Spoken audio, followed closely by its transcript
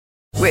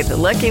With the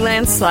Lucky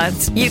Land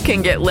Slots, you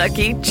can get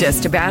lucky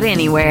just about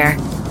anywhere.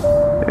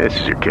 This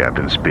is your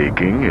captain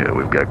speaking.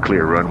 We've got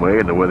clear runway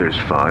and the weather's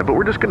fine, but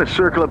we're just going to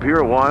circle up here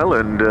a while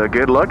and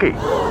get lucky.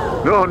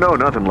 No,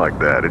 nothing like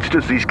that. It's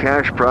just these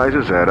cash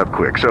prizes add up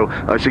quick. So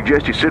I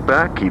suggest you sit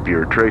back, keep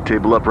your tray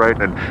table upright,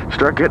 and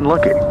start getting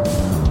lucky.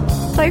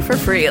 Play for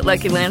free at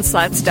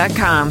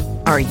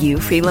LuckyLandSlots.com. Are you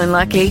feeling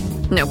lucky?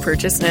 No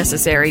purchase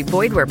necessary.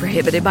 Void where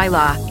prohibited by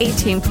law.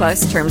 18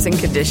 plus terms and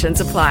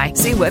conditions apply.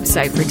 See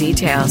website for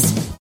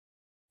details.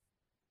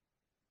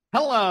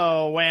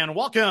 Hello and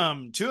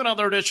welcome to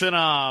another edition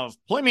of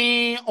Play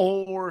Me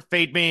or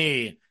Fade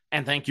Me.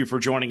 And thank you for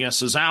joining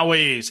us as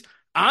always.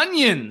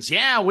 Onions,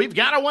 yeah, we've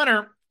got a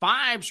winner.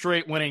 5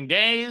 straight winning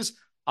days,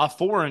 a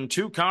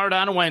 4-2 card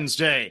on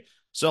Wednesday.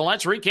 So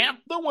let's recap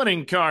the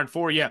winning card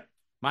for you.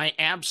 My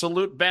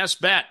absolute best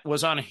bet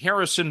was on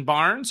Harrison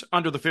Barnes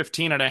under the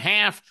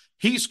 15.5.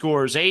 He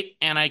scores 8,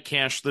 and I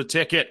cash the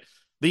ticket.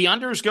 The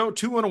unders go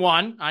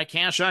 2-1. I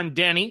cash on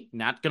Denny,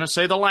 not going to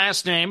say the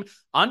last name,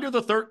 under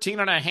the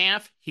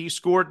 13.5. He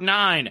scored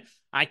 9.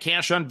 I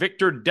cash on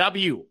Victor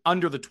W.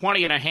 under the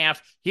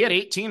 20.5. He had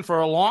 18 for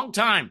a long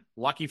time.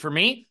 Lucky for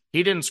me,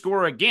 he didn't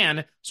score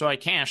again, so I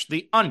cashed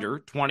the under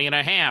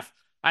 20.5.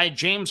 I had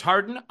James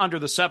Harden under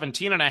the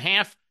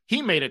 17.5.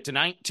 He made it to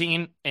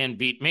 19 and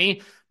beat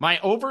me. My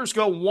overs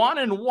go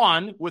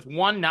 1-1 with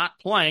one not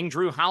playing.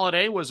 Drew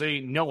Holiday was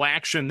a no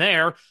action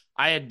there.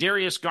 I had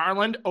Darius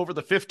Garland over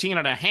the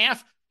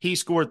 15.5. He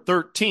scored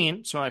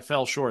 13, so I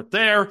fell short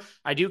there.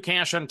 I do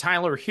cash on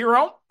Tyler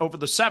Hero over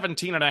the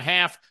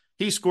 17.5.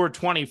 He scored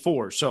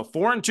 24. So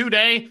 4-2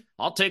 day.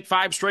 I'll take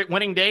 5 straight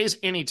winning days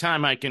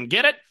anytime I can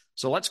get it.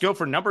 So let's go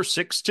for number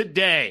 6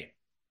 today.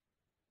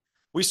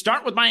 We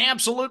start with my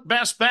absolute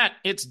best bet.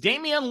 It's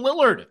Damian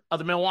Lillard of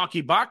the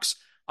Milwaukee Bucks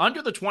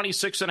under the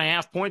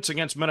 26.5 points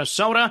against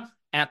Minnesota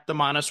at the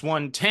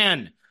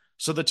 -110.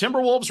 So the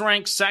Timberwolves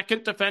rank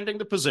second defending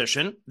the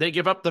position. They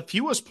give up the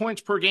fewest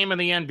points per game in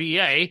the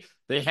NBA.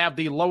 They have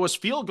the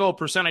lowest field goal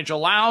percentage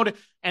allowed,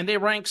 and they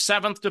rank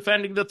 7th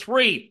defending the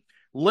 3.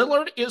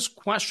 Lillard is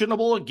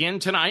questionable again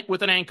tonight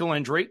with an ankle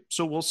injury,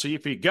 so we'll see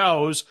if he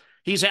goes.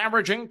 He's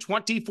averaging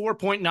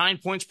 24.9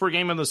 points per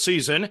game in the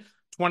season,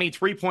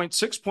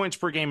 23.6 points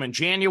per game in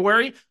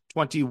January,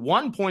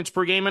 21 points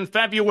per game in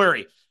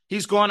February.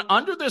 He's gone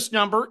under this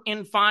number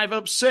in 5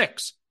 of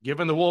 6.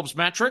 Given the Wolves'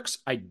 metrics,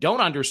 I don't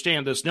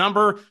understand this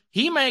number.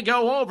 He may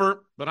go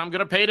over, but I'm going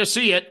to pay to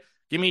see it.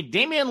 Give me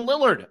Damian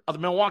Lillard of the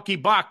Milwaukee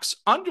Bucks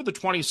under the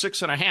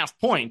 26.5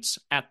 points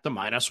at the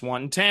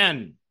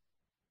 -110.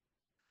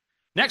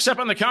 Next up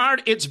on the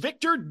card, it's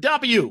Victor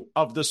W.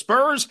 of the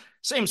Spurs.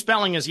 Same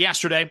spelling as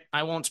yesterday.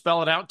 I won't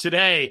spell it out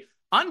today.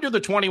 Under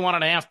the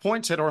 21.5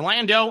 points at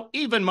Orlando,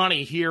 even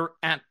money here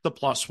at the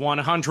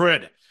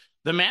 +100.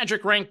 The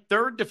Magic rank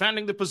 3rd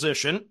defending the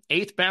position,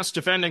 8th best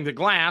defending the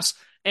glass,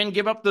 and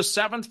give up the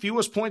 7th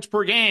fewest points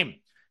per game.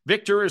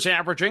 Victor is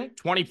averaging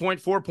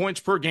 20.4 points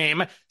per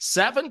game,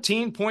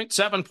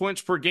 17.7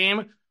 points per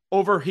game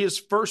over his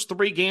first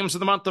 3 games of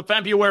the month of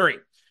February.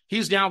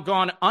 He's now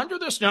gone under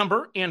this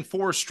number in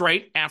 4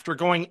 straight after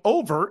going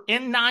over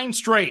in 9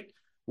 straight.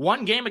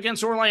 1 game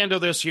against Orlando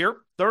this year,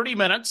 30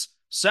 minutes,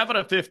 7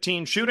 of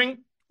 15 shooting,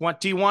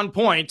 21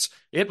 points.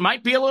 It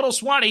might be a little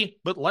sweaty,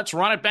 but let's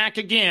run it back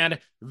again.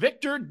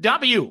 Victor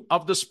W.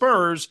 of the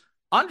Spurs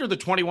under the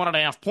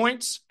 21.5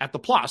 points at the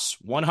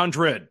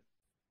 +100.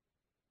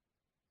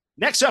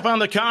 Next up on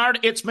the card,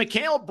 it's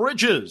Mikal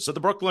Bridges of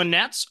the Brooklyn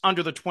Nets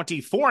under the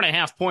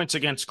 24.5 points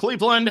against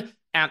Cleveland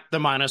at the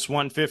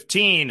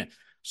 -115.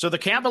 So the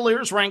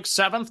Cavaliers rank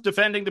 7th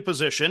defending the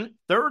position,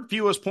 3rd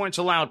fewest points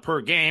allowed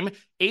per game,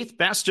 8th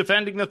best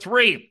defending the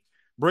 3.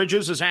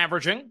 Bridges is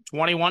averaging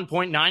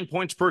 21.9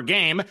 points per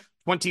game,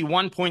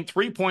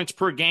 21.3 points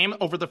per game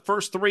over the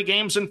first 3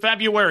 games in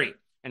February.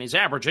 And he's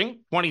averaging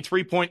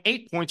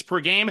 23.8 points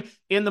per game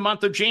in the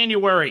month of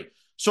January.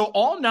 So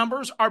all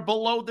numbers are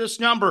below this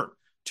number.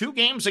 2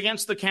 games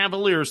against the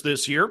Cavaliers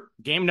this year.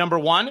 Game number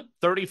 1,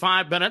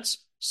 35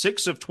 minutes,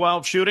 6 of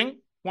 12 shooting,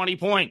 20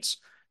 points.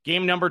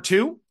 Game number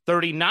 2,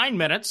 39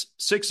 minutes,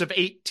 6 of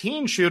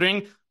 18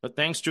 shooting, but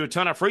thanks to a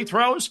ton of free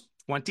throws,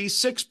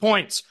 26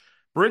 points.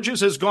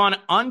 Bridges has gone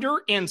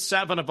under in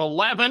 7 of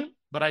 11,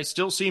 but I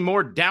still see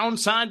more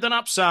downside than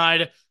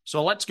upside.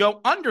 So let's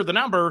go under the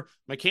number.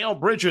 Mikal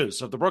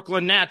Bridges of the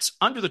Brooklyn Nets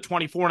under the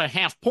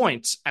 24.5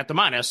 points at the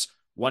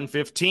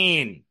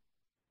 -115.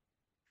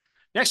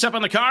 Next up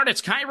on the card, it's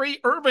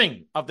Kyrie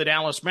Irving of the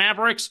Dallas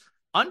Mavericks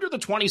under the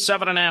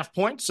 27.5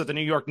 points of the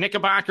New York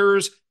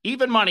Knickerbockers.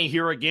 Even money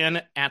here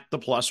again at the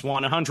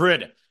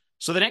 +100.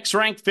 So the Knicks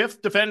ranked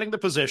 5th defending the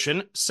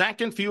position,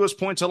 2nd fewest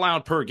points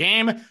allowed per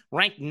game,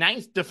 ranked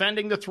 9th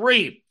defending the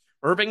 3.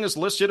 Irving is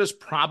listed as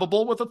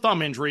probable with a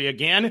thumb injury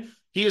again.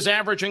 He is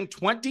averaging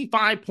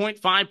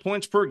 25.5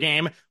 points per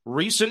game.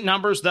 Recent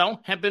numbers, though,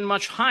 have been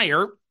much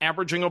higher,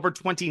 averaging over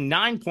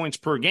 29 points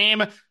per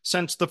game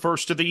since the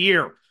first of the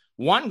year.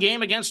 1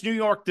 game against New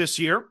York this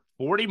year,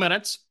 40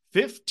 minutes,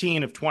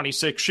 15 of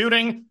 26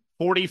 shooting,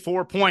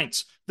 44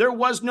 points. There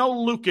was no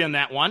Luka in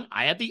that one.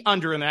 I had the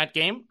under in that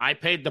game. I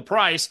paid the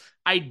price.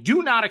 I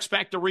do not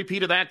expect a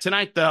repeat of that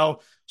tonight,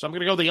 though. So I'm going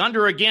to go the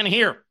under again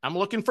here. I'm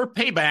looking for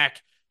payback.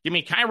 Give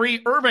me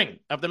Kyrie Irving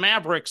of the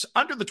Mavericks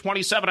under the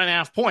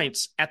 27.5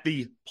 points at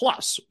the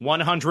plus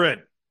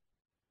 100.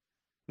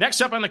 Next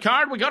up on the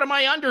card, we go to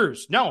my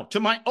unders. No, to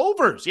my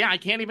overs. Yeah, I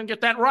can't even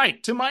get that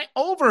right. To my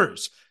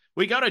overs.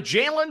 We go to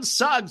Jalen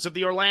Suggs of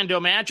the Orlando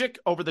Magic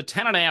over the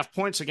 10.5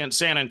 points against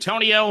San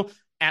Antonio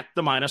at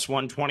the minus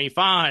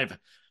 125.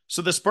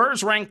 So the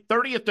Spurs rank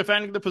 30th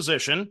defending the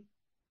position.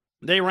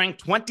 They rank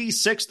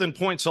 26th in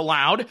points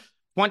allowed,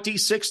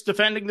 26th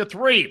defending the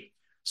three.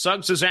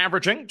 Suggs is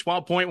averaging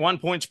 12.1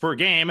 points per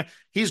game.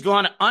 He's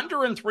gone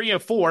under in 3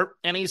 of 4,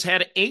 and he's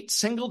had 8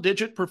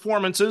 single-digit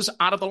performances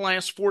out of the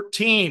last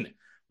 14.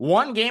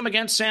 One game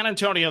against San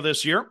Antonio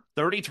this year,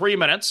 33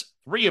 minutes,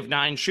 3 of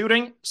 9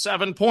 shooting,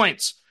 7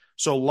 points.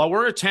 So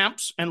lower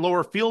attempts and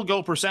lower field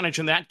goal percentage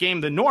in that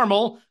game than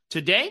normal.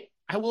 Today,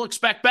 I will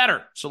expect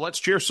better. So let's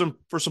cheer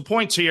for some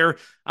points here.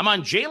 I'm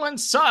on Jalen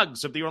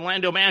Suggs of the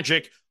Orlando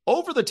Magic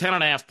over the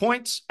 10.5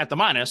 points at the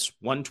minus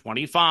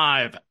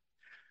 125.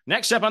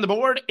 Next up on the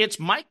board, it's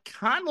Mike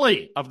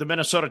Conley of the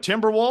Minnesota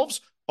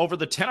Timberwolves over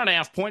the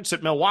 10.5 points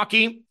at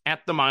Milwaukee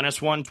at the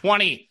minus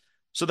 120.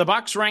 So the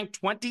Bucks rank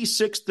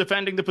 26th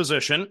defending the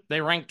position.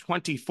 They rank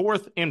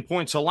 24th in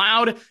points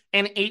allowed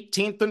and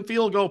 18th in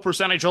field goal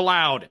percentage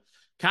allowed.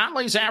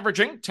 Conley's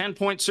averaging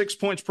 10.6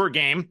 points per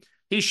game.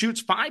 He shoots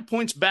 5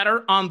 points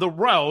better on the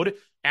road,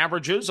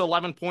 averages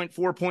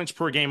 11.4 points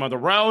per game on the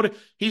road.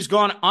 He's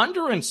gone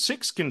under in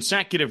 6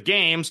 consecutive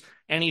games,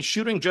 and he's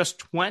shooting just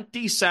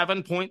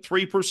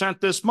 27.3%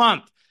 this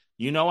month.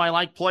 You know I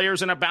like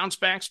players in a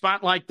bounce-back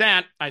spot like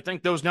that. I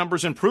think those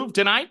numbers improve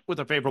tonight with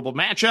a favorable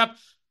matchup.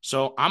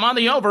 So I'm on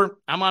the over.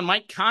 I'm on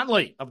Mike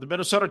Conley of the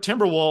Minnesota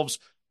Timberwolves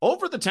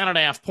over the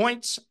 10.5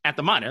 points at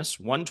the minus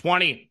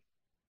 120.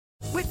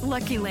 With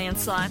Lucky Land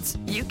Slots,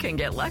 you can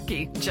get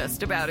lucky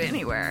just about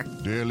anywhere.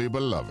 Dearly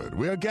beloved,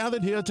 we are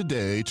gathered here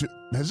today to...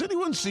 Has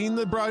anyone seen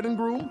the bride and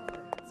groom?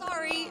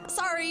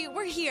 Sorry,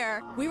 we're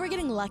here. We were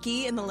getting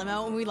lucky in the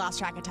limo and we lost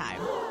track of time.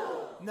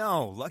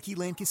 No, Lucky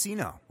Land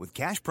Casino, with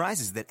cash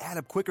prizes that add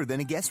up quicker than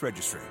a guest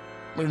registry.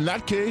 In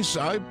that case,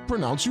 I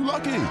pronounce you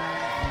lucky.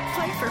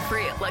 Play for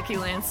free at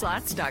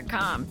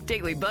LuckyLandSlots.com.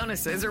 Daily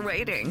bonuses are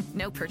waiting.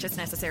 No purchase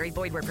necessary.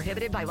 Void where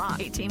prohibited by law.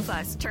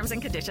 18+. Terms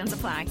and conditions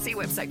apply. See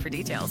website for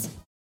details.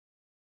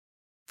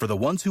 For the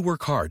ones who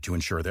work hard to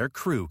ensure their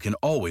crew can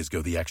always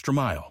go the extra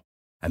mile,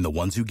 and the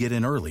ones who get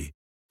in early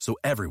so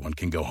everyone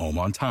can go home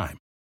on time,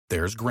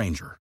 there's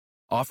Grainger,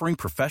 offering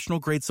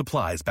professional-grade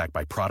supplies backed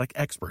by product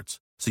experts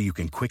so you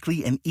can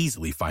quickly and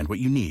easily find what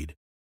you need.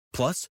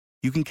 Plus,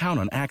 you can count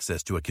on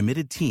access to a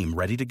committed team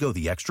ready to go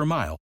the extra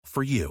mile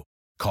for you.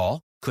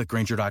 Call, click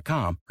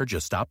Grainger.com, or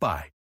just stop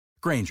by.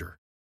 Grainger,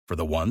 for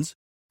the ones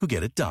who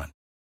get it done.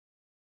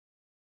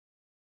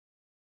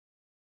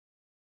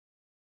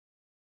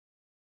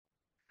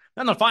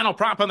 And the final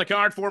prop on the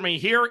card for me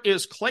here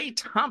is Klay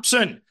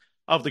Thompson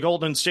of the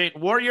Golden State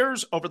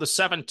Warriors over the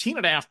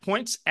 17.5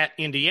 points at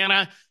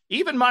Indiana.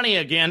 Even money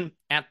again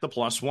at the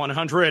plus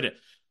 100.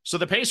 So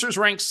the Pacers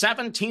rank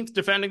 17th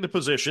defending the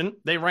position.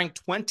 They rank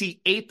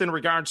 28th in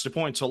regards to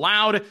points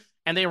allowed,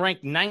 and they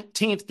rank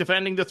 19th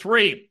defending the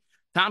three.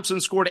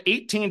 Thompson scored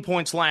 18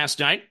 points last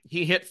night.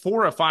 He hit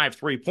 4 of 5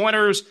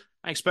 3-pointers.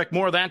 I expect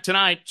more of that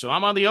tonight, so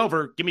I'm on the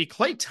over. Give me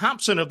Klay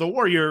Thompson of the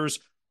Warriors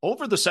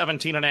over the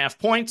 17.5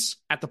 points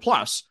at the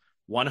plus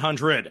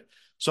 100.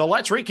 So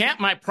let's recap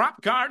my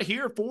prop card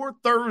here for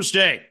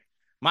Thursday.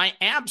 My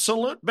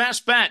absolute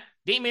best bet,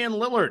 Damian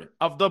Lillard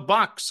of the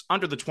Bucks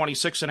under the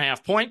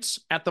 26.5 points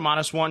at the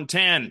minus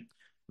 110.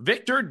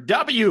 Victor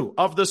W.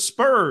 of the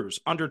Spurs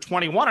under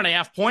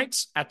 21.5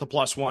 points at the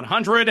plus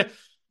 100.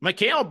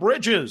 Mikal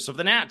Bridges of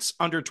the Nets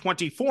under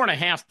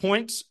 24.5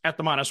 points at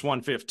the minus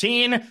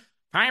 115.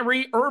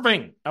 Kyrie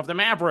Irving of the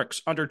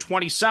Mavericks under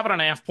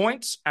 27.5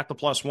 points at the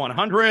plus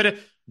 100.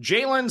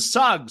 Jalen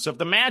Suggs of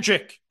the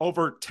Magic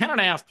over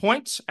 10.5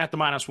 points at the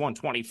minus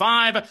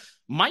 125.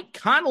 Mike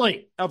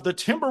Conley of the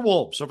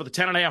Timberwolves over the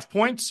 10.5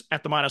 points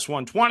at the minus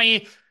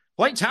 120.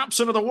 Klay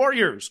Thompson of the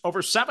Warriors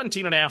over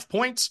 17.5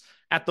 points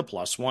at the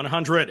plus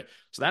 100.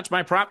 So that's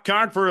my prop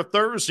card for a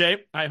Thursday.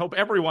 I hope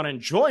everyone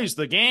enjoys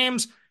the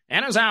games.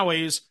 And as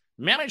always,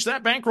 manage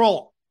that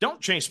bankroll. Don't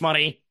chase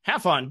money.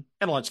 Have fun.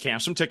 And let's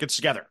cash some tickets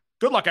together.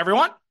 Good luck,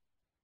 everyone.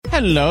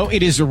 Hello,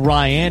 it is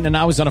Ryan, and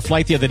I was on a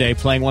flight the other day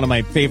playing one of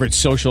my favorite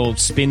social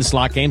spin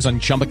slot games on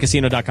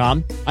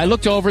ChumbaCasino.com. I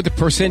looked over at the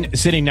person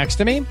sitting next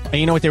to me, and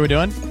you know what they were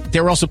doing? They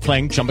were also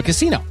playing Chumba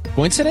Casino.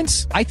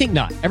 Coincidence? I think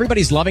not.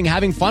 Everybody's loving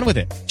having fun with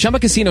it. Chumba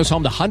Casino is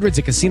home to hundreds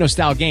of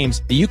casino-style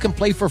games that you can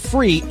play for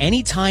free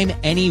anytime,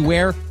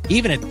 anywhere,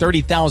 even at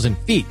 30,000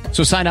 feet.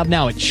 So sign up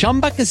now at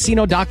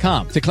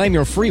ChumbaCasino.com to claim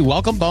your free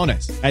welcome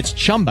bonus. That's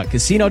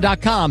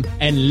ChumbaCasino.com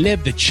and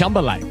live the Chumba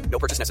life. No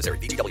purchase necessary.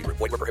 VGW. Void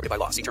where prohibited by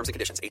law. See terms and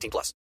conditions. 18+.